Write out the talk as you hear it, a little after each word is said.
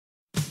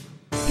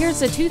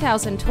Here's a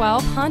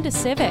 2012 Honda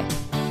Civic.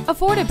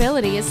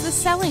 Affordability is the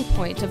selling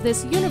point of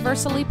this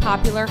universally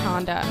popular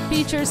Honda.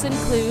 Features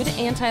include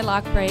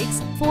anti-lock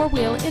brakes,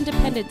 four-wheel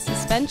independent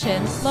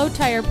suspension, low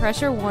tire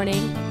pressure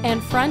warning,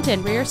 and front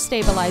and rear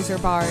stabilizer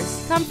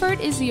bars.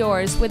 Comfort is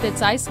yours with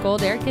its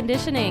ice-cold air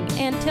conditioning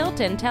and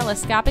tilt and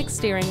telescopic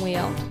steering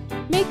wheel.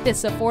 Make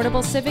this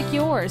affordable Civic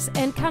yours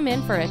and come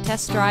in for a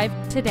test drive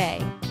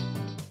today.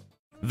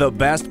 The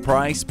best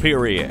price,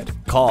 period.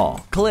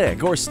 Call,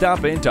 click, or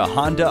stop into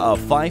Honda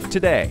of Fife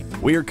today.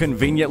 We're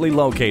conveniently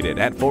located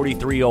at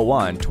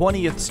 4301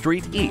 20th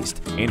Street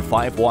East in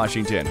Fife,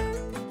 Washington.